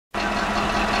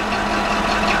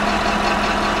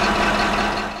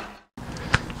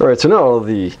Alright, so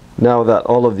now that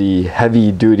all of the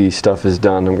heavy duty stuff is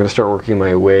done, I'm going to start working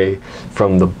my way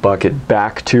from the bucket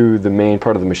back to the main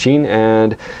part of the machine,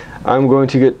 and I'm going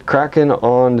to get cracking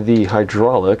on the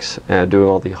hydraulics and doing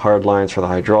all the hard lines for the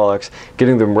hydraulics,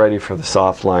 getting them ready for the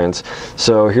soft lines.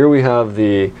 So here we have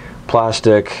the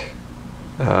plastic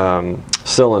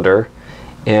cylinder,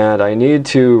 and I need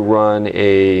to run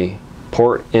a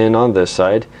port in on this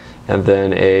side and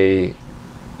then a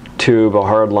tube, a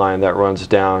hard line that runs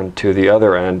down to the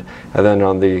other end, and then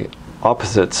on the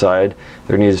opposite side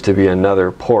there needs to be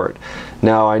another port.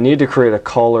 Now I need to create a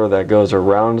collar that goes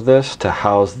around this to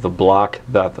house the block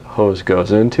that the hose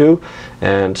goes into,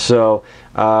 and so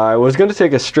I was going to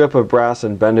take a strip of brass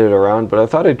and bend it around, but I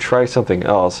thought I'd try something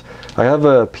else. I have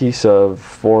a piece of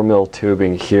 4mm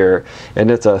tubing here, and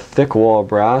it's a thick wall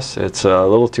brass. It's a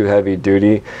little too heavy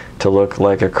duty to look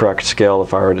like a correct scale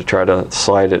if I were to try to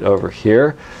slide it over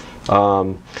here.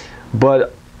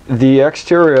 But the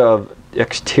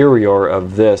exterior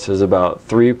of this is about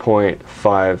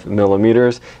 3.5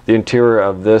 millimeters. The interior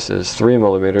of this is 3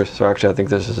 millimeters, so actually I think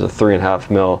this is a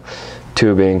 3.5 mil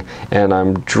tubing, and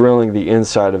I'm drilling the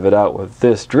inside of it out with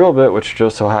this drill bit, which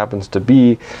just so happens to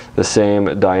be the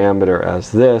same diameter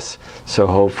as this, so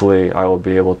hopefully I will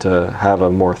be able to have a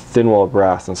more thin wall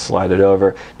brass and slide it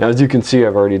over. Now as you can see,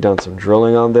 I've already done some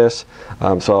drilling on this,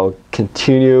 so I'll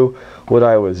continue what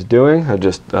I was doing. I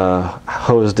just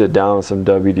hosed it down with some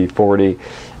WD-40,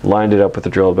 lined it up with the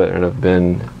drill bit, and have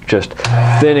been just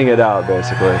thinning it out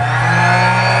basically.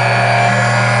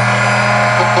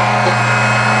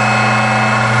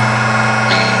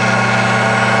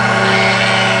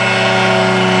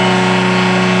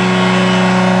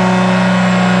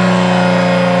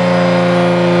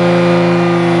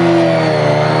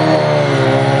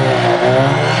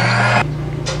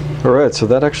 Alright, so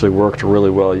that actually worked really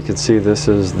well. You can see this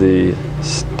is the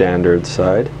standard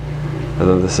side, and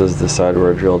then this is the side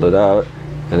where I drilled it out,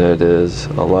 and it is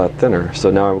a lot thinner.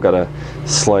 So now I've got to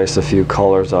slice a few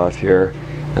collars off here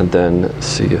and then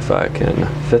see if I can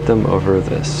fit them over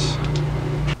this.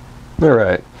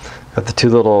 Alright, got the two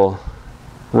little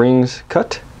rings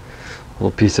cut, a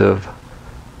little piece of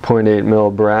 0.8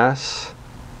 mil brass,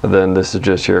 and then this is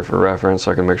just here for reference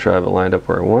so I can make sure I have it lined up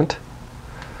where I want.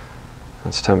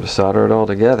 It's time to solder it all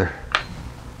together.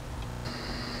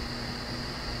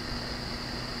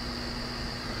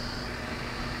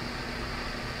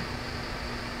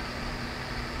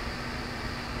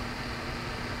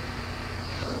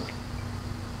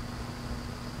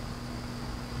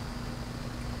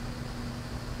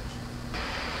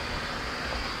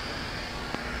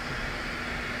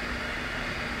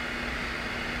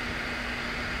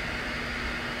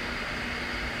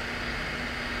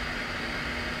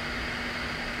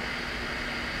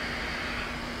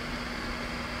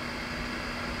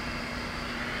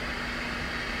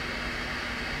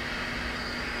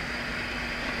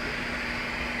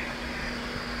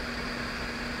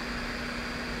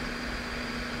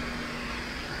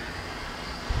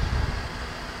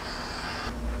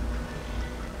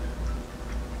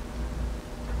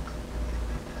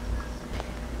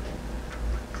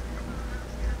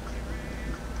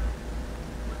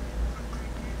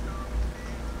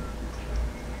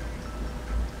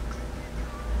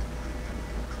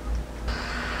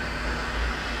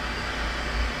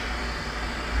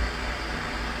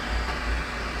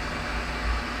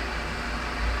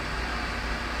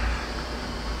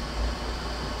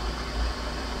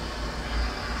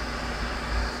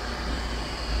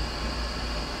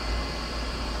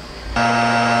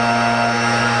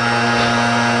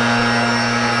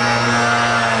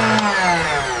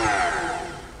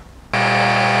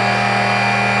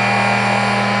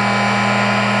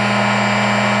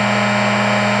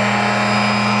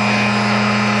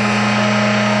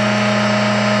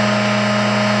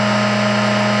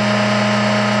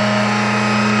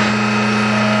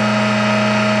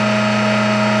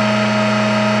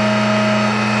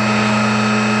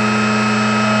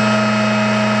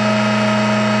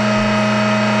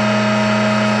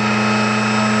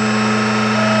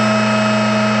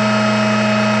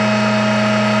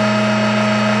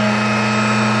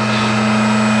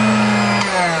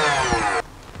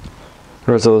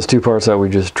 Alright, so those two parts that we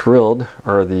just drilled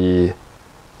are the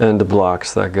end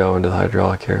blocks that go into the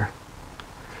hydraulic here.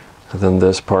 And then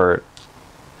this part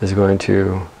is going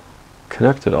to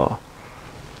connect it all.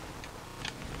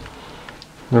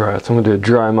 Alright, so I'm going to do a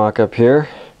dry mock-up here.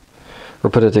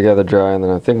 We'll put it together dry, and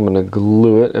then I think I'm going to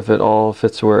glue it if it all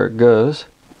fits where it goes.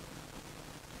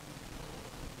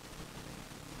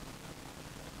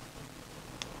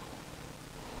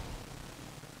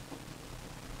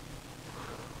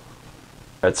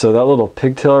 Alright, so that little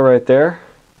pigtail right there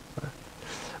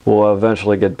will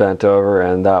eventually get bent over,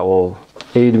 and that will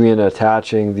aid me in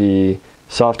attaching the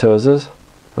soft hoses,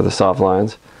 or the soft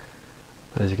lines.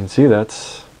 As you can see,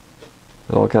 that's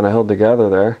it all kind of held together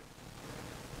there.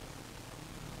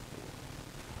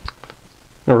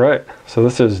 Alright, so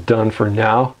this is done for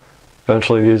now.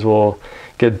 Eventually these will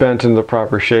get bent into the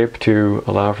proper shape to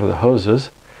allow for the hoses.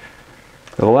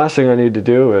 And the last thing I need to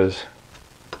do is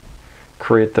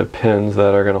create the pins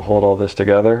that are going to hold all this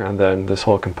together, and then this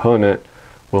whole component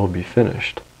will be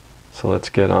finished. So let's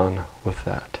get on with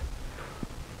that.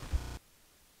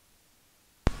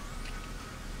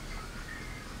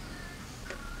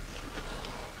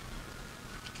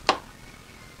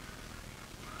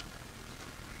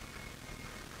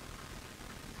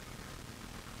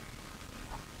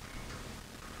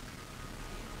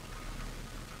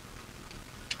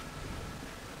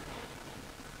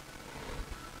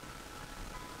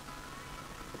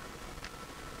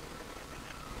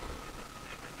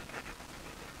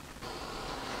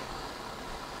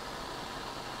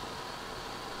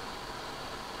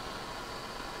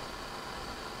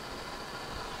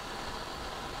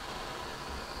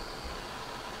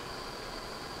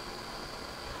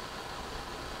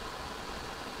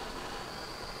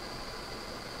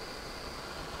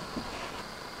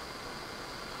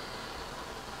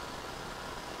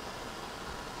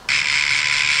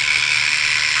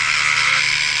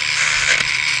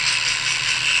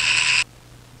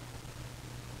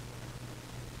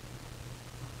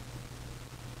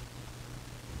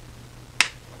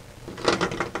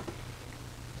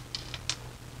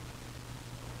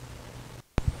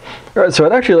 Alright, so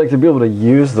I'd actually like to be able to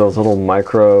use those little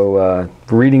micro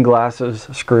reading glasses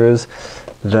screws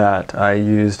that I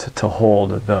used to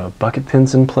hold the bucket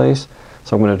pins in place.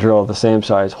 So I'm going to drill the same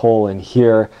size hole in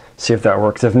here, see if that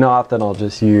works. If not, then I'll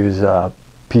just use a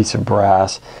piece of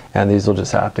brass, and these will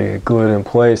just have to get glued in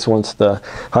place once the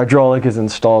hydraulic is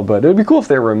installed. But it would be cool if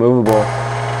they were removable.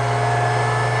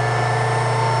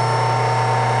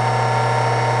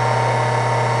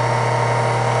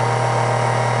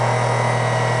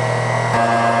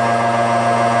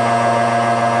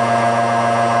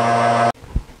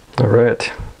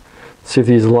 Alright, see if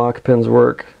these lock pins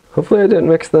work. Hopefully I didn't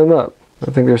mix them up. I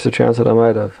think there's a chance that I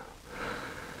might have.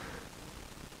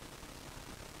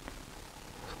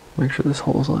 Make sure this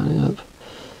hole's lining up.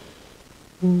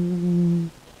 I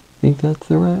think that's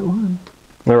the right one.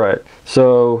 Alright,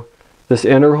 so this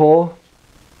inner hole,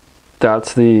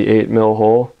 that's the 8mm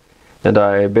hole, and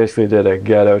I basically did a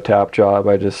ghetto tap job.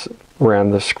 I just ran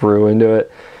the screw into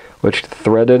it, which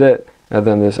threaded it, and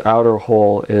then this outer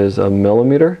hole is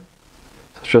 1mm.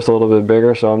 It's just a little bit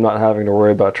bigger, so I'm not having to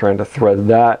worry about trying to thread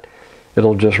that.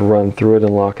 It'll just run through it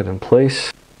and lock it in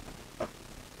place.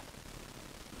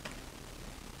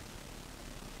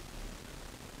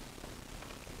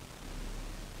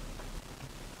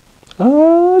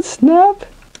 Oh, snap!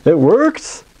 It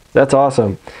works! That's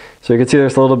awesome. So you can see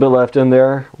there's a little bit left in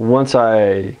there. Once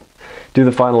I do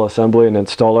the final assembly and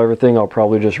install everything, I'll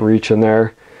probably just reach in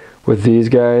there with these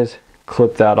guys,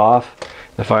 clip that off.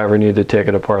 If I ever need to take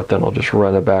it apart, then I'll just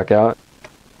run it back out.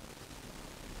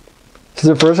 This is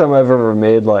the first time I've ever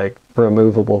made like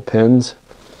removable pins.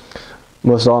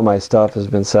 Most all my stuff has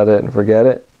been set it and forget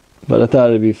it, but I thought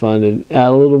it'd be fun to add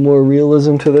a little more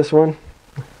realism to this one.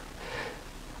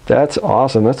 That's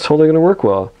awesome. That's totally going to work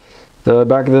well. The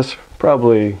back of this,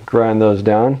 probably grind those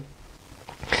down.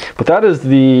 But that is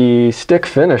the stick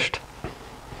finished.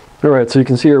 Alright, so you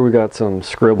can see here we got some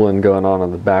scribbling going on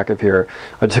the back of here.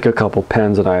 I took a couple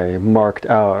pens and I marked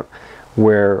out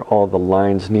where all the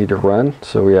lines need to run.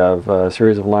 So we have a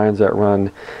series of lines that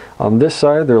run on this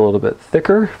side. They're a little bit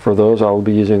thicker. For those, I'll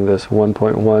be using this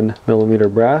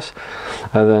 1.1mm brass.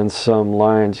 And then some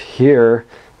lines here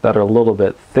that are a little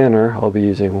bit thinner, I'll be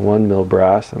using 1mm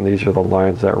brass. And these are the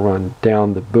lines that run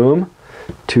down the boom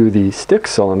to the stick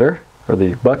cylinder, or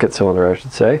the bucket cylinder I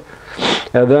should say.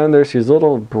 And then there's these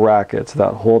little brackets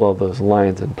that hold all those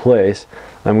lines in place.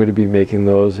 I'm going to be making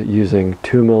those using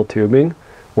 2mm tubing,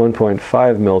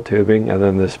 1.5mm tubing, and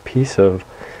then this piece of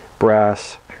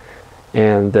brass,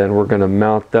 and then we're going to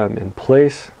mount them in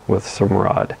place with some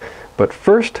rod. But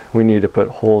first we need to put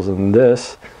holes in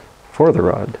this for the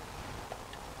rod.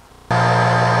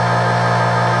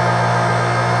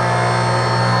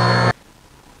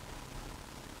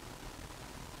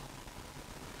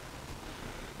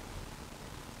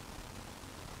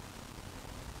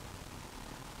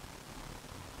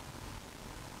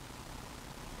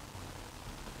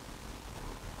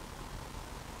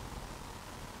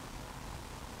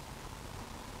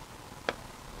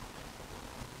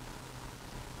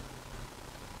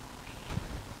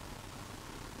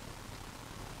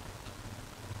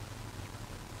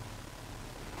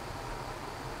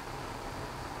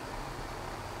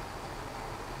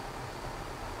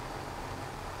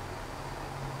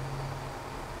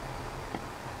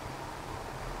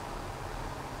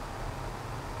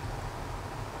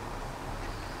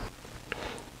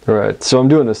 Alright, so I'm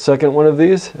doing a second one of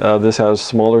these. This has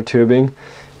smaller tubing.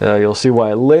 You'll see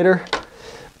why later.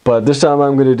 But this time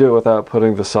I'm going to do it without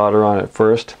putting the solder on it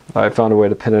first. I found a way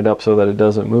to pin it up so that it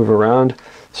doesn't move around.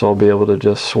 So I'll be able to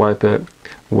just swipe it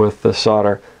with the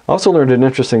solder. I also learned an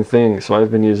interesting thing. So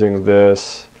I've been using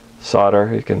this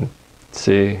solder. You can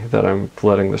see that I'm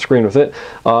flooding the screen with it.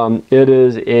 It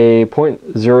is a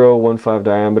 0.015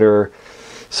 diameter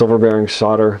silver bearing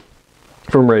solder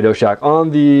from Radio Shack.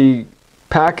 On the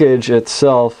package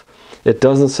itself, it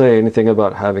doesn't say anything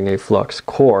about having a flux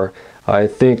core. I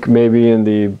think maybe in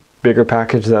the bigger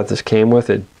package that this came with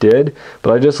it did,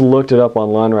 but I just looked it up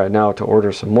online right now to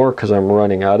order some more because I'm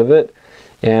running out of it,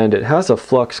 and it has a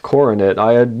flux core in it.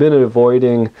 I had been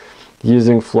avoiding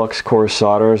using flux core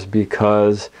solders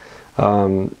because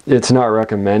it's not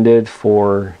recommended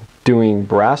for doing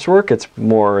brass work. It's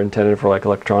more intended for like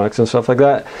electronics and stuff like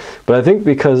that. But I think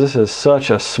because this is such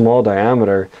a small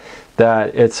diameter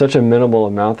that it's such a minimal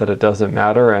amount that it doesn't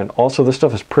matter. And also this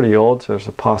stuff is pretty old, so there's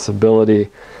a possibility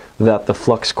that the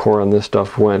flux core on this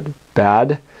stuff went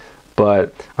bad.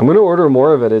 But I'm going to order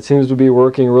more of it. It seems to be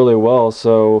working really well.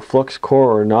 So flux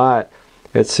core or not,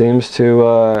 it seems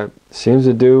to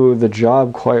do the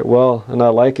job quite well. And I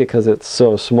like it because it's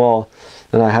so small.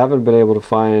 And I haven't been able to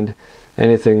find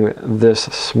anything this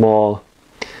small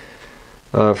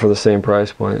for the same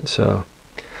price point. So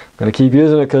I'm going to keep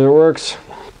using it because it works.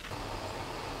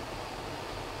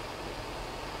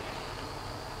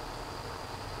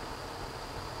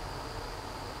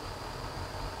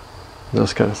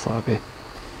 That's kind of sloppy.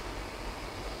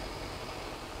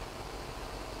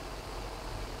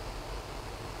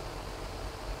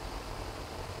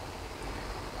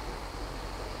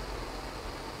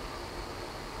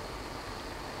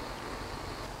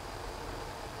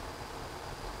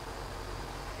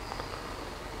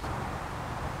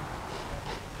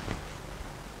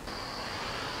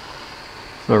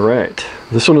 All right,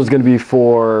 this one is going to be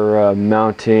for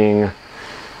mounting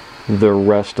the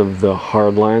rest of the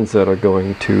hard lines that are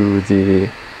going to the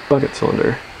bucket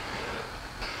cylinder.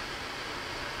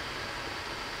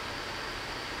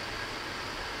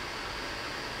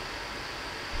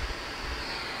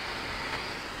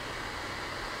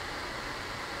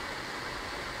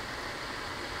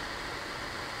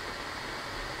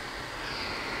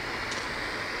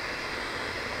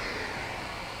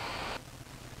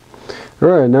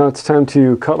 Alright, now it's time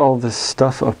to cut all this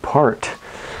stuff apart.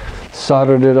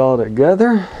 Soldered it all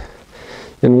together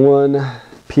in one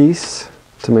piece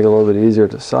to make it a little bit easier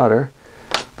to solder,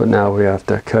 but now we have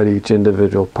to cut each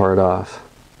individual part off.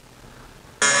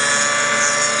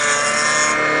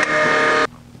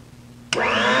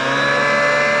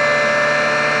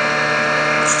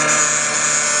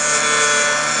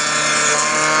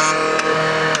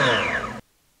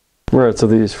 Alright, so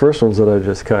these first ones that I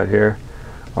just cut here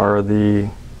are the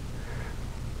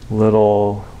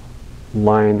little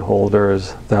line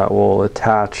holders that will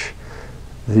attach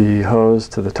the hose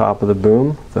to the top of the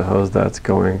boom, the hose that's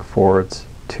going forwards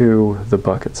to the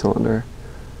bucket cylinder.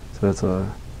 So that's a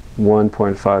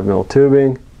 1.5 mil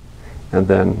tubing, and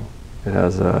then it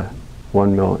has a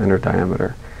 1 mil inner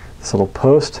diameter. This little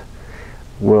post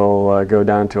will go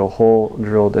down to a hole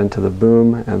drilled into the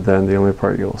boom, and then the only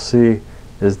part you'll see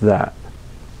is that.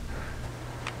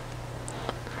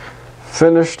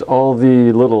 Finished all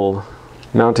the little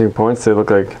mounting points. They look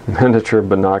like miniature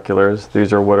binoculars.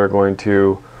 These are what are going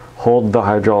to hold the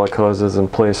hydraulic hoses in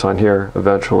place on here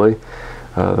eventually.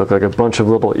 Look like a bunch of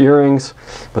little earrings,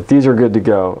 but these are good to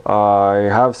go. I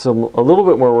have a little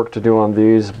bit more work to do on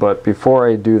these, but before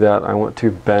I do that, I want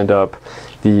to bend up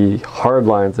the hard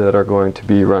lines that are going to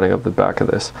be running up the back of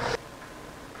this.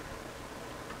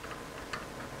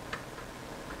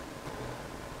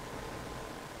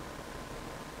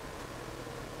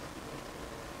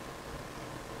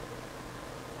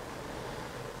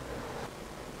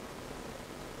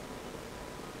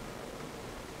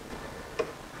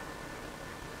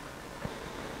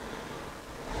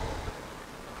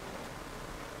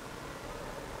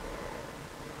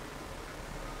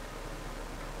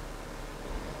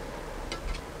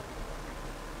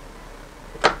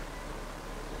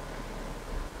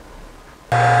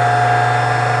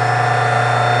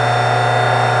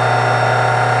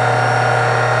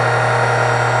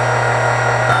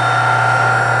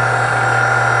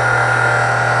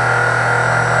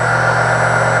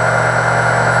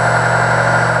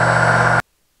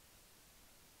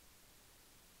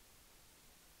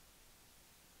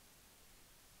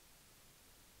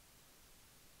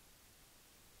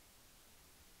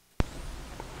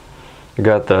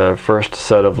 Got the first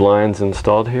set of lines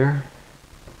installed here.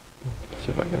 Let's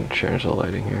see if I can change the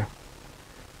lighting here.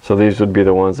 So these would be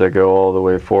the ones that go all the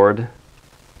way forward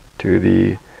to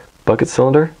the bucket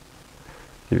cylinder.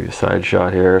 Give you a side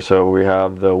shot here. So we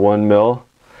have the 1 mil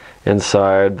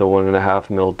inside the 1.5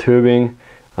 mil tubing.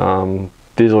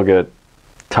 These will get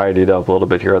tidied up a little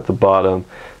bit here at the bottom.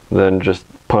 Then just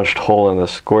punched hole in the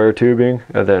square tubing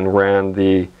and then ran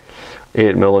the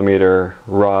 8mm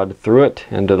rod through it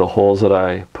into the holes that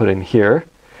I put in here.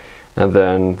 And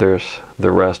then there's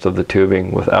the rest of the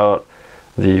tubing without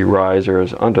the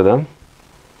risers under them.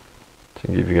 To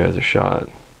give you guys a shot.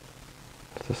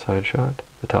 It's the side shot,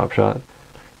 the top shot.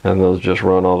 And those just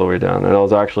run all the way down. And I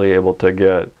was actually able to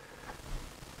get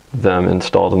them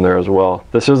installed in there as well.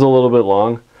 This is a little bit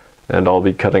long, and I'll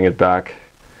be cutting it back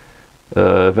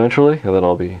eventually, and then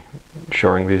I'll be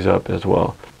shoring these up as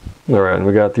well. Alright, and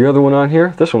we got the other one on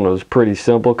here. This one was pretty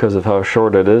simple because of how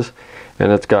short it is,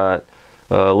 and it's got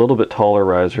a little bit taller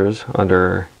risers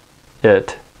under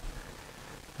it,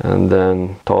 and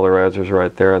then taller risers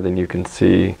right there. Then you can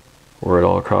see where it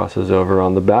all crosses over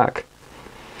on the back.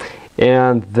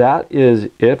 And that is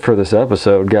it for this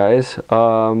episode, guys.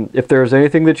 If there's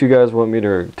anything that you guys want me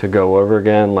to go over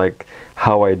again, like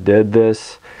how I did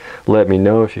this, let me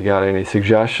know. If you got any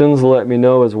suggestions, let me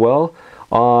know as well.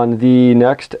 On the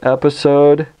next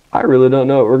episode, I really don't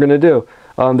know what we're going to do.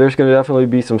 There's going to definitely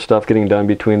be some stuff getting done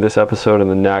between this episode and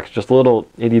the next. Just little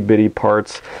itty-bitty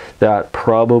parts that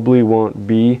probably won't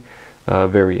be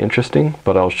very interesting,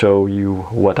 but I'll show you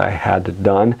what I had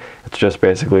done. It's just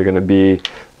basically going to be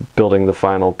building the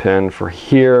final pin for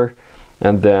here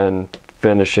and then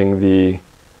finishing the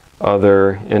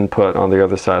other input on the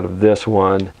other side of this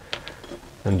one,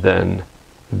 and then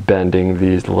bending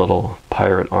these little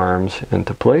pirate arms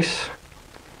into place.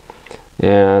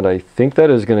 And I think that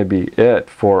is going to be it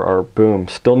for our boom.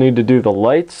 Still need to do the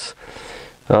lights.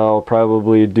 I'll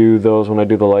probably do those when I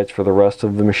do the lights for the rest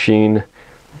of the machine.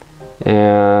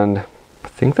 And I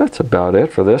think that's about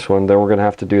it for this one. Then we're going to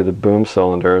have to do the boom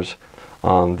cylinders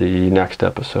on the next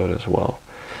episode as well.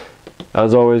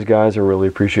 As always, guys, I really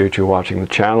appreciate you watching the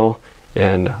channel,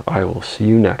 and I will see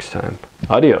you next time.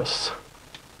 Adios.